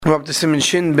We're up to Siman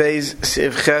Shin Beis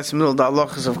Seif Ches, middle of the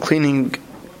halachas of cleaning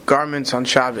garments on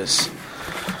Shabbos.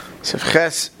 Seif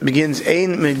Ches begins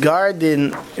Ein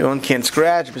Megardin, one can't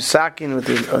scratch, besakin with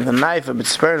a knife, a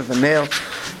bitsper, with a nail,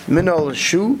 minol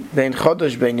shu, bein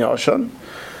chodosh, bein yashon.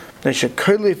 When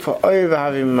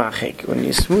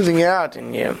you're smoothing it out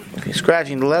and you're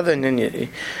scratching the leather and then you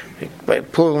by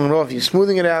pulling it off, you're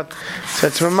smoothing it out. So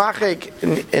it's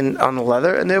mamachik on the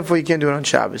leather, and therefore you can't do it on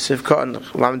Shabbos. If caught in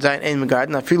Lamed Zayin ein megarden,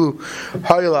 afilu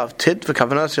hayolav tit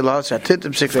v'kavanas yilah tit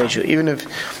b'sik ratio. Even if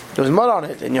there's mud on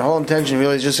it and your whole intention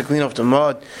really is just to clean off the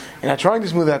mud, you're not trying to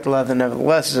smooth out the leather.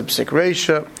 Nevertheless, it's a b'sik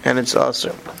ratio and it's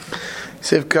also.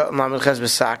 Sivka Lamed Ches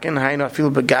b'sakin, hayna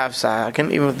afilu b'gav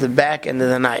sakin, even with the back end of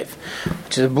the knife,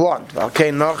 which is blunt.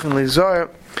 V'alkei nochen lizor.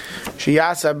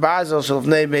 Sheyasa Basil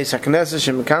Shalvnei Beis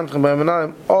HaKnesset Shemekantchem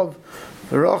B'Emanayim of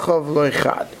V'Rochov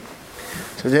Loichad.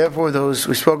 So therefore, those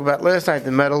we spoke about last night,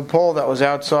 the metal pole that was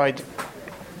outside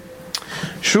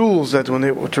shuls, that when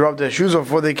they were to rub their shoes off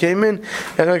before they came in,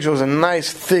 that actually was a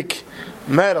nice thick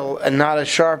metal and not as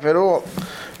sharp at all.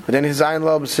 But then his Ayin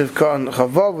Lo B'Sivka and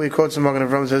Chavav, we quote some Magen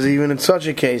Avraham says even in such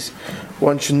a case,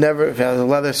 one should never, if it has a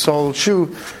leather soled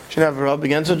shoe, should never rub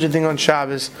against such a thing on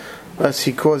Shabbos, unless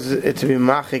he causes it to be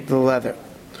machik the leather.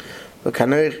 To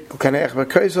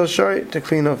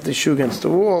clean off the shoe against the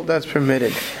wall, that's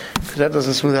permitted, because that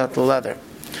doesn't smooth out the leather.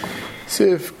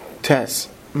 Sif Tes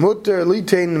Mutter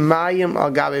Litain Mayim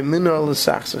Al Gabe Minor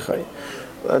L'Sachsechai.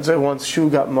 Let's say once shoe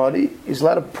got muddy, he's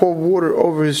allowed to pour water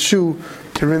over his shoe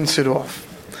to rinse it off.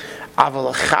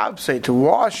 Aval say to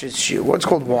wash his shoe. What's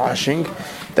called washing?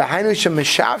 The Hainusham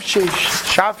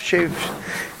Shafshev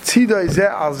Tzida Zeh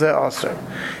Al Zeh Aser.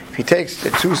 If he takes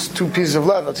the two pieces of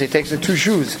leather, so he takes the two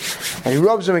shoes and he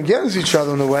rubs them against each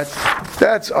other in the wet,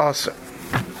 that's awesome.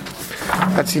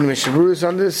 That's in Mishaburus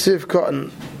on this Sivka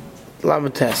and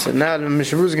Lamed Tes. And now the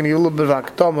Mishaburus is going to give a little bit of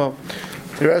Aktomo,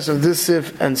 the rest of this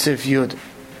Sif and Sif Yud.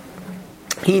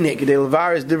 Hinek, the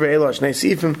Levaris Divrei Elosh, Nei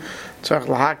Sifim, Tzarech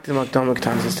Lahaktim Aktomo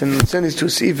K'tanzis. And send these two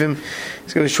Sifim, he's going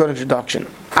to give a short introduction.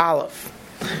 Aleph.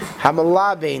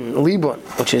 Hamalabein libun,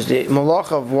 which is the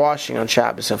malacha of washing on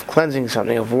Shabbos, of cleansing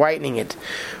something, of whitening it.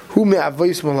 Hu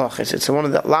me'avois malachas. It's one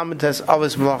of the Lamed Tes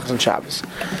avos malachas on Shabbos.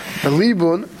 The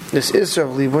libun, this isra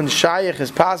of libun, shayach is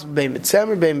possible bein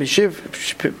b'tzemer, bein b'shiv,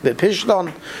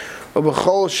 b'pishlan, or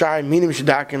b'chol shayim minim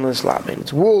shedakin l'slabein.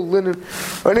 It's wool, linen,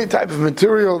 or any type of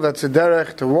material that's a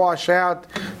derech to wash out,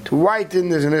 to whiten.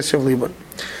 There's an isra of libun.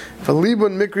 For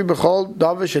libun mikri b'chol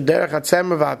davish derech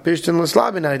hatzemer v'apishtan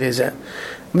l'slabin ha'idezeh.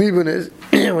 Libun is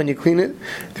when you clean it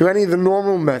through any of the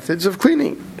normal methods of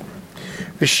cleaning.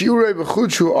 V'shiurei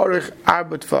b'chudshu orich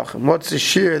arba tfachim. What's the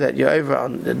shear that you're over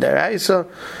on the deraisa?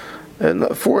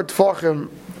 4 tfachim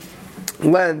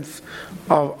length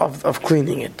of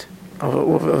cleaning it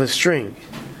of a string.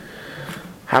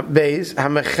 Beis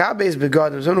hamechabes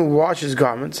begadim. Someone who washes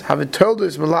garments have a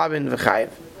toldus malabin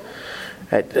v'chayev.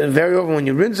 Very often when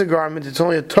you rinse a garment, it's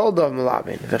only a tolda of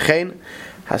malabin. V'chein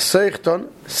haseichton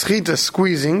schita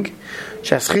squeezing.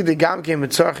 Shaschita gam came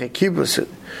with tzarche kibus.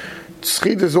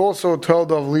 Schita is also a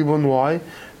tolda of libun. Why?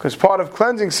 Because part of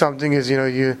cleansing something is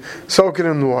you soak it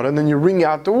in water and then you wring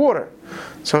out the water.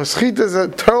 So schita is a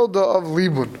tolda of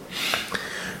libun.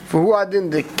 For who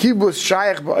adin the kibus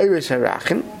shayach ba'oris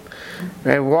harachin.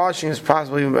 Right, washing is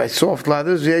possible even by soft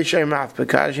leathers,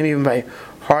 and even by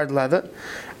hard leather.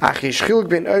 What's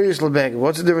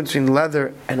the difference between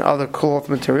leather and other cloth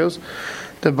materials?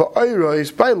 The ba'ira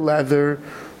is by leather,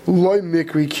 loy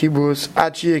mikri kibus,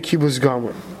 achia kibus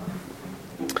garment.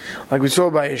 Like we saw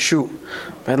by a shoe.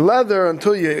 By leather,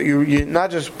 until you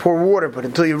not just pour water, but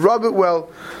until you rub it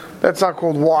well, that's not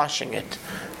called washing it.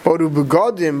 But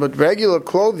regular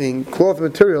clothing, cloth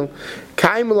material,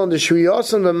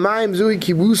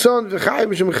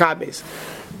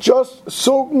 just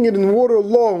soaking it in water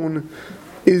alone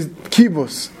is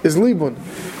kibus, is libun.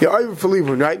 You're over for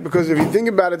libun, right? Because if you think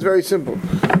about it, it's very simple.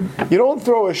 You don't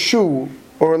throw a shoe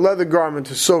or a leather garment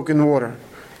to soak in water.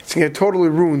 It's going to get totally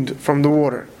ruined from the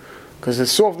water. Because the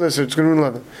softness, it's going to ruin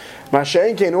leather.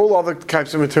 Masha'enke and all other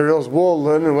types of materials, wool,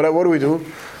 linen, whatever, what do we do?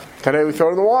 Today we throw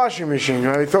it in the washing machine,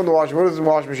 right? We throw it in the washing machine. What does the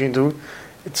washing machine do?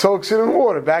 It soaks it in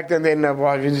water. Back then they didn't have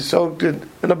washing machines. They soaked it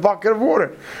in a bucket of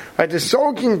water. Right? The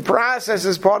soaking process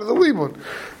is part of the libun.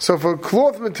 So for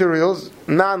cloth materials,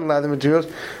 non-leather materials,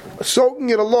 soaking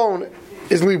it alone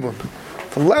is libun.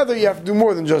 For leather, you have to do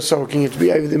more than just soaking. You have to be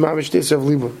the mamish dis of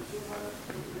libun.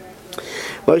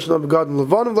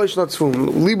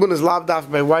 Libun is laved off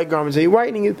by white garments. Are you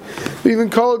whitening it? But even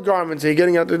colored garments, are you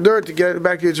getting out the dirt to get it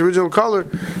back to its original color?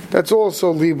 That's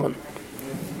also libun.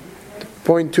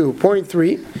 Point 2. Point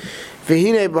 3.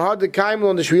 V'hinei b'had kaimel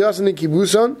on the shviyas and the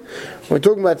kibuson. We're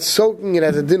talking about soaking it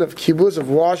as a din of kibus, of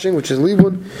washing, which is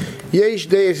libun. Yesh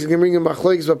deis is going to bring in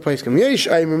machlokes b'paiskim. Yesh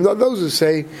aimim, those who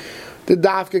say the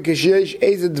dafka kishesh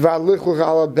ezed dvar lichluch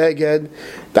ala beged.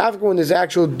 Dafka when there's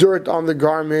actual dirt on the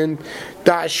garment,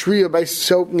 da shriya by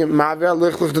soaking it maver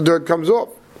lichluch, the dirt comes off.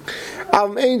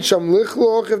 Av ein sham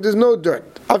lichluch if there's no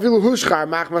dirt. Afilu hushchar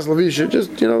machmas lavisha,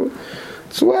 just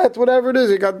sweat, whatever it is.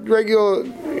 It got regular,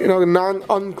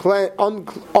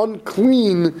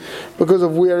 unclean because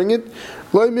of wearing it.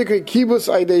 Lo mikre kibus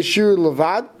aydei shir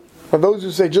levad. For those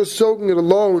who say just soaking it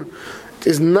alone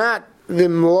is not the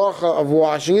malacha of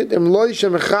washing it. Unless you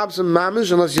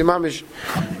mamish,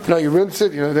 you rinse it.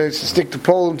 They stick the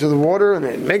pole into the water and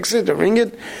then mix it or wring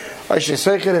it. Or you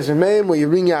shake it as a maim where you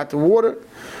wring out the water.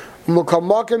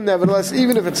 Nevertheless,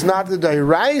 even if it's not the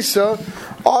dairaisa,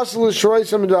 also the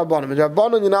shroisam drabanan.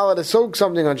 Drabanan, you're not allowed to soak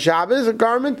something on Shabbos, a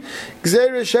garment.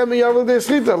 Unless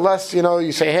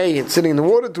you say, hey, it's sitting in the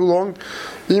water too long,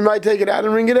 you might take it out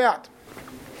and wring it out.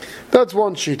 That's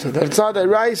one shita. That it's not a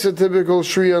rice, a typical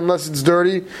shriya unless it's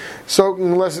dirty.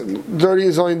 Soaking unless it's dirty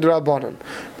is only drabanan.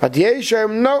 But the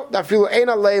Yeshem, no, that feel ain't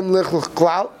a lame lichluch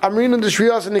klal. I'm reading the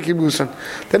shriyas and the kibusan.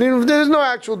 Then even if there's no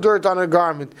actual dirt on a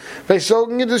garment, by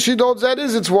soaking it, the shidot that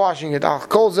is, it's washing it. Ach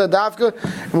kol zedavka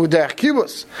mudech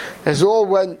kibus. That's all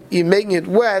when you're making it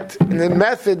wet in the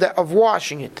method of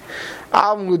washing it.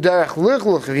 Al mudech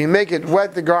lichluch, if you make it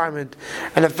wet the garment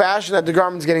and the fashion that the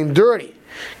garment's getting dirty.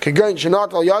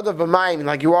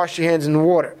 Like you wash your hands in the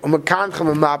water,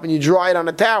 and you dry it on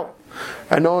a towel,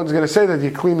 and no one's going to say that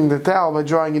you're cleaning the towel by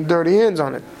drying your dirty hands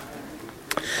on it.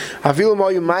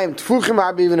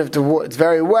 Even if it's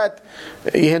very wet,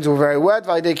 your hands were very wet.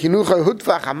 Even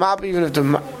if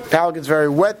the towel gets very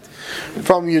wet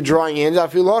from your drying hands,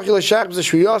 you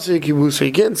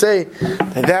can't say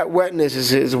that wetness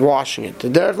is washing it.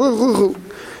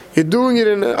 You're doing it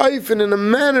in a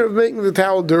manner of making the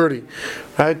towel dirty,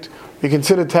 right? We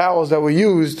consider towels that were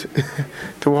used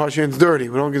to wash hands dirty.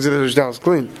 We don't consider those towels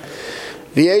clean.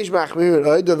 Those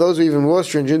are even more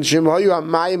stringent.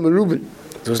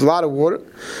 There's a lot of water.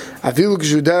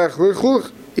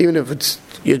 Even if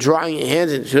you're drying your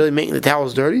hands and it's really making the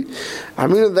towels dirty.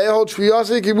 They hold if you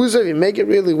make it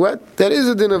really wet, that is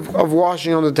a din of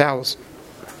washing on the towels.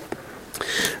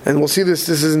 And we'll see this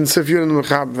is in Sifyun and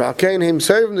Mechab. Valkein him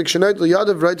serving the Kshanot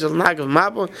Yadav writes al Nagav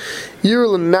Mappa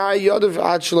Yirul Nai Yadav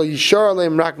Achlo Yishar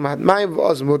Aleim Rakmat Mayim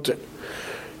V'oz Mutter.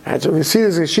 And so we see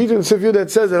there's a sheet in Sifyun that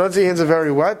says that once your hands are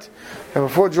very wet, and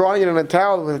before drying it in a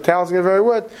towel, when the towels get very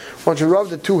wet, once you rub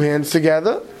the two hands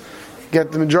together,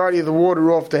 get the majority of the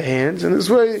water off the hands, and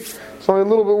this way it's only a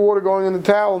little bit of water going in the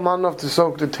towel, not enough to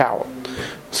soak the towel.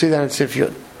 We'll see that in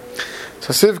Sifyun.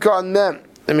 So Sivka on them.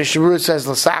 The Mishnah says,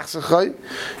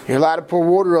 you're allowed to pour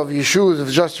water over your shoes if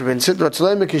it's just rinsed. If there's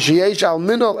some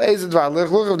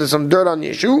dirt on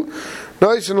your shoe, you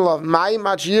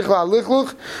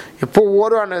pour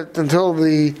water on it until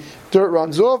the dirt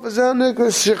runs off. If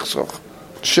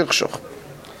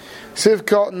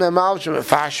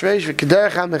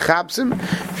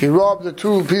you rub the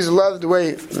two pieces of leather the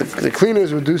way the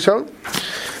cleaners would do so.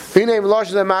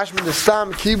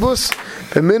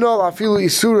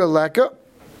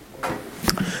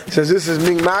 Says this is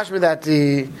being mashma that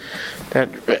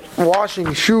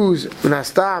washing shoes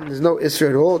nastam there's no isra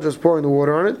at all, just pouring the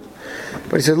water on it.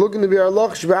 But he says looking to be our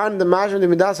loch shban the mashma the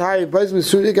midas high place with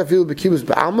sudik I feel bekibus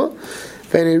ba'alma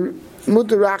and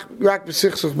mutter rak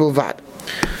besichsuch bilvad.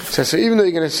 So even though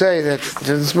you're going to say that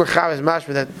this mechav is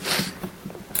mashma that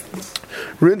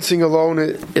rinsing alone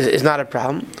is not a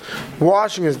problem.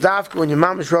 Washing is dafka when your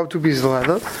mamish rub two pieces of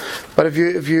leather. But if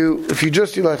you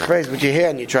just do like chayes with your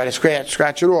hair and you try to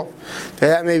scratch it off,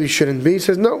 that maybe shouldn't be. He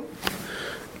says no.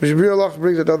 Mishnah Allah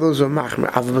brings that others are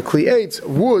machmer. Avakli eitz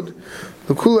wood.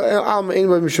 The kula alma ein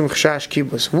by mishum chashash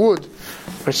kibus. Wood,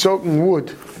 or soaking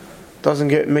wood,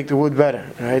 doesn't make the wood better,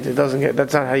 right? It doesn't get.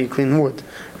 That's not how you clean wood,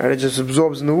 right? It just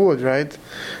absorbs in the wood, right?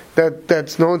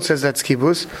 That's no one says that's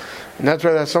kibus. And that's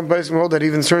why there's some places hold that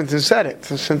even certain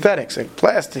synthetics, like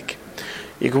plastic,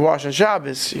 you could wash on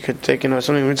Shabbos, you could take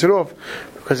something and rinse it off.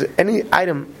 Because any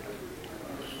item,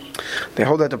 they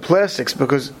hold that the plastics,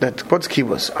 because what's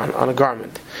kibus on a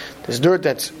garment? There's dirt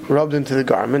that's rubbed into the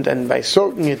garment, and by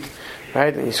soaking it,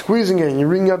 right, and you're squeezing it and you're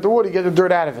wringing out the water, you get the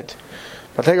dirt out of it.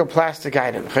 But take a plastic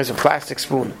item, there's a plastic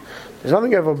spoon. There's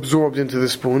nothing ever absorbed into the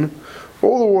spoon.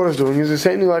 All the water's doing is the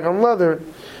same thing like on leather,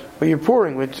 where you're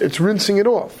pouring, it's rinsing it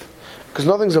off. Because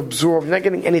nothing's absorbed, you're not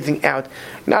getting anything out.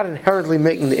 You're not inherently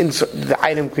making the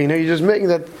item cleaner, you're just making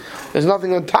that there's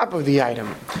nothing on top of the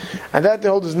item. And that the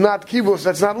hold is not kibus,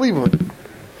 that's not libun.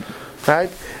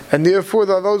 right? And therefore,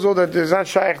 those all that there's not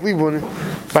shaykh libun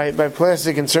by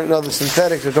plastic and certain other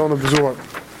synthetics that don't absorb.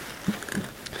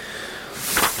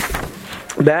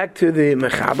 Back to the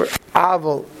mechaber.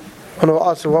 Aval.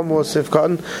 Also, one more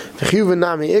sifkatan. The chiyuv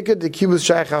nami ikad the kibus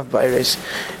shaychav b'ayres.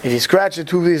 If you scratch the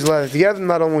two of these letters together,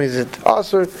 not only is it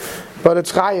asur, but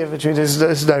it's chayiv, which means this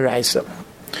is deraisa.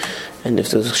 And if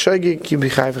there's a shogeg, you be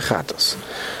chayiv v'chatos.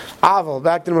 Aval,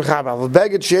 back to the mechaber. Aval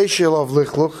beged sheishil of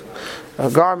lichluch, a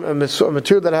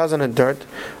material that has on it dirt.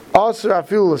 Also,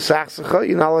 afil l'sachsacha,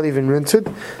 you're not allowed to even rinse it.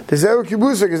 The zeru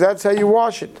kibusa, because that's how you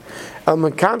wash it. El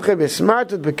mekantche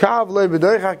besmartet bekav le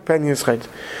bedoichak pen yischet.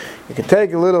 You can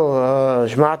take a little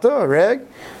shmata, a rag,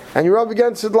 and you rub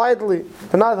against it lightly,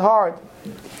 but not hard.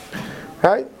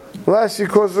 Right? Unless you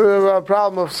cause a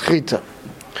problem of schita.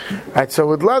 Right? So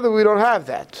with leather, we don't have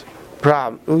that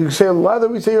problem. We say leather,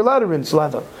 we say your leather rinse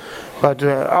leather. But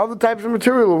other types of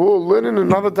material, wool, linen,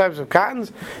 and other types of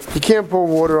cottons, you can't pour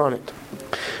water on it.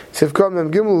 So if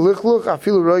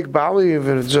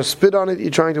it's just spit on it,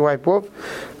 you're trying to wipe off.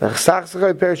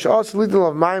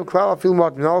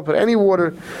 But any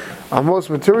water on most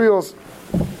materials,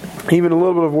 even a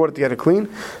little bit of water to get it clean,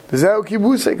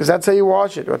 because that's how you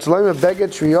wash it.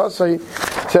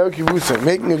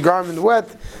 Making a garment wet,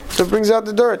 so it brings out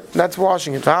the dirt. That's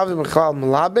washing it. Therefore,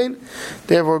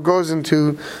 it goes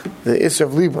into the isser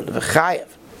of libun, the chayav.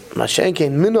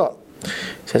 Mashenkein minol.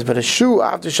 It says, but a shoe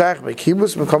after shaykh by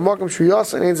kibus, mekamakam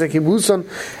shuyas and kibusan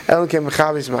elkem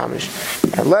mechavis mamish.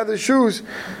 And leather shoes,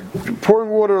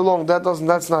 pouring water along, that's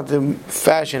not the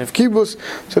fashion of kibus,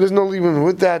 so there's no libun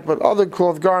with that. But other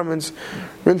cloth garments,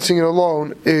 rinsing it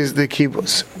alone is the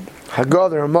kibus.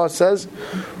 Haggadah Ramah says,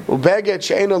 ubeget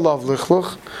she'ena lav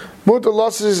lichluch, mutar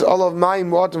losses alav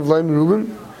mayim watem v'leim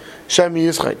ruben, shem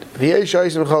yischait. V'yesh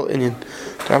ha'isem chal inyan.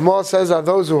 Ramah says that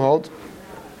those who hold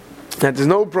that there's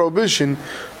no prohibition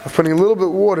of putting a little bit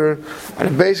of water on a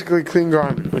basically clean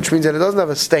garment, which means that it doesn't have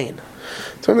a stain.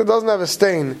 So when it doesn't have a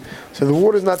stain, so the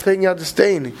water is not taking out the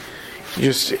stain,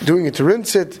 you're just doing it to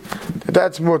rinse it,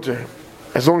 that's mutter.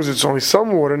 As long as it's only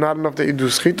some water, not enough that you do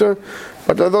schita.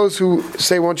 But there are those who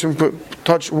say one shouldn't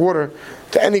touch water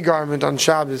to any garment on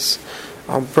Shabbos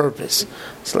on purpose,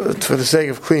 so for the sake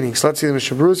of cleaning. So let's see the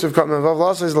Mishnah Berurah of Katan Vav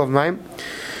Lasa is love mine.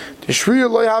 When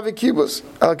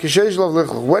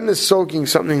is soaking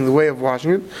something in the way of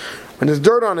washing it? When there's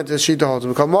dirt on it, the shita holds.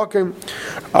 With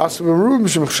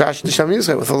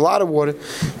a lot of water,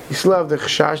 you still have the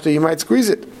chashash that you might squeeze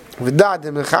it. If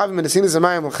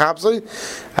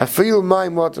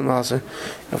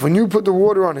when you put the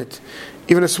water on it,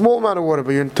 even a small amount of water,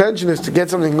 but your intention is to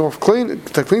get something off clean,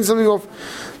 to clean something off,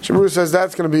 Shabru says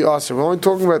that's going to be awesome. We're only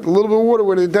talking about a little bit of water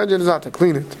where the intention is not to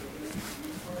clean it.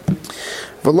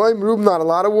 Not a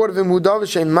lot of water. If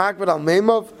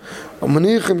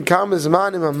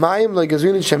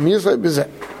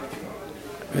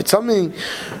it's something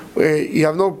where you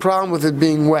have no problem with it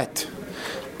being wet,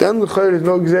 then the chayr is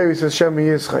no gzeri says Shem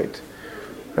Yischait.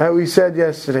 Right? We said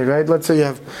yesterday, right? Let's say you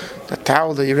have a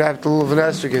towel that you wrapped a little of an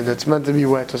estrogen that's meant to be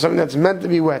wet, or something that's meant to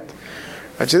be wet.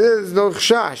 Right? So there's no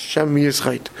chashash Shem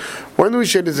Yischait. When do we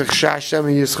say there's a chashash Shem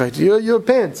Yischait? Your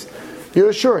pants,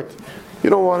 your shirt. You're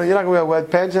not going to wear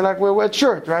wet pants, you're not going to wear a wet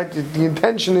shirt, right? The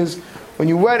intention is, when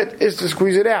you wet it, is to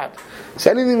squeeze it out. So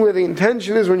anything where the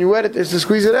intention is, when you wet it, is to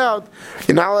squeeze it out,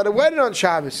 you're not allowed to wet it on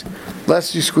Shabbos,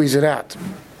 lest you squeeze it out.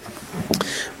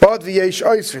 But the yesh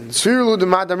oisvin, svirlu de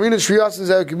madamrina shriyasin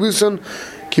zeh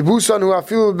kibusan who are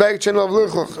filled with bag channel of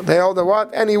lichluch. They hold the what?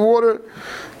 Any water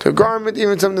to a garment,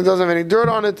 even something that doesn't have any dirt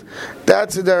on it.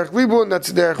 That's a derech libun, that's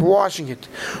a derech washing it.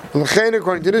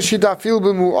 According to this shita, filled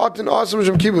with mu'atin awesome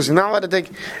shem kibus. You're not allowed to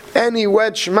take any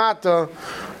wet shmata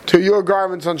to your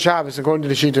garments on Shabbos, according to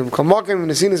the shita.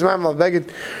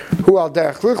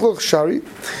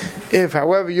 If,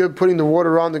 however, you're putting the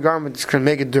water on the garment, it's going to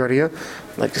make it dirtier,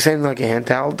 like the same like a hand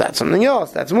towel, that's something else,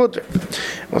 that's mutter.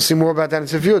 We'll see more about that in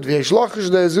Sefiyot.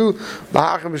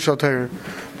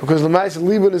 Because the Ma'aseh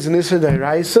Libun is an Issa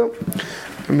D'Oraisa,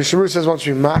 and Mishnah Berurah says once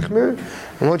you machmir,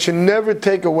 and once you never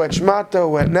take a wet shmata, a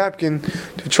wet napkin,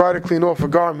 to try to clean off a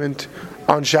garment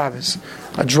on Shabbos.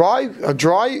 A dry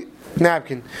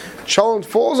napkin. Shalom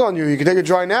falls on you. You can take a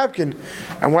dry napkin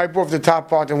and wipe off the top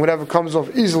part and whatever comes off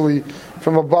easily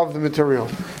from above the material.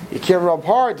 You can't rub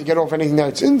hard to get off anything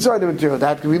that's inside the material.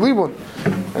 That could be libun.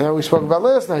 And that we spoke about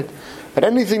last night. But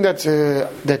anything that's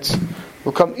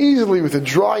will come easily with a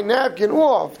dry napkin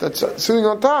off, that's sitting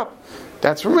on top,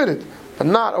 that's permitted. But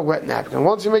not a wet napkin.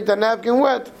 Once you make that napkin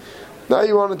wet, now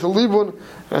you want it to libun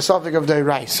and a suffix of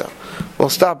deiraisa. We'll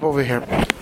stop over here.